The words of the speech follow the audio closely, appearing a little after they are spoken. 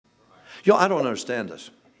You know, I don't understand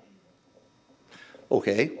this.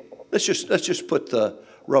 Okay, let's just put the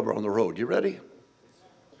rubber on the road. You ready?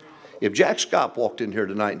 If Jack Schaap walked in here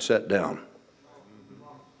tonight and sat down,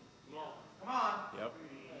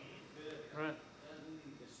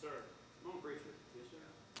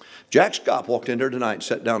 Jack Schaap walked in here tonight and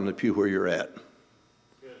sat down in the pew where you're at,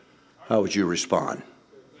 how would you respond?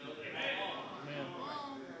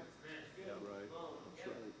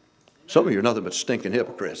 Some of you are nothing but stinking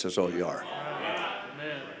hypocrites. That's all you are.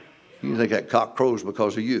 You think that cock crows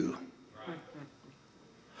because of you.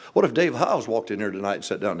 What if Dave Hyles walked in here tonight and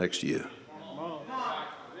sat down next to you?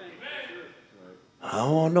 I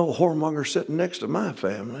don't want no whoremonger sitting next to my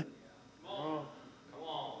family.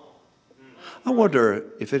 I wonder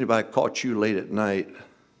if anybody caught you late at night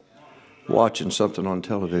watching something on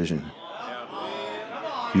television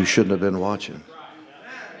you shouldn't have been watching.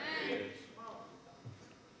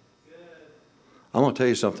 I'm going to tell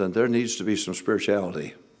you something. There needs to be some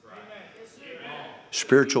spirituality,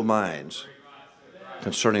 spiritual minds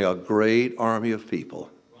concerning a great army of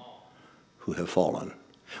people who have fallen.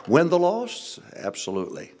 Win the lost?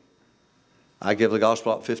 Absolutely. I give the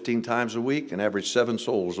gospel out 15 times a week and average 7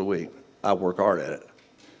 souls a week. I work hard at it.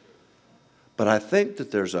 But I think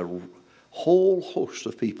that there's a whole host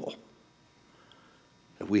of people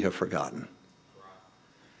that we have forgotten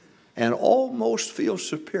and almost feel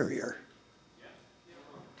superior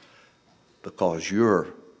because your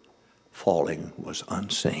falling was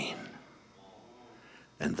unseen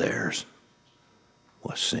and theirs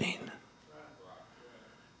was seen.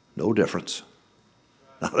 No difference.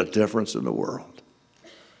 Not a difference in the world.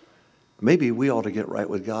 Maybe we ought to get right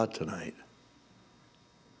with God tonight.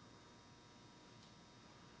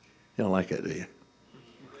 You don't like it, do you?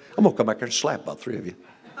 I'm going to come back here and slap about 3 of you.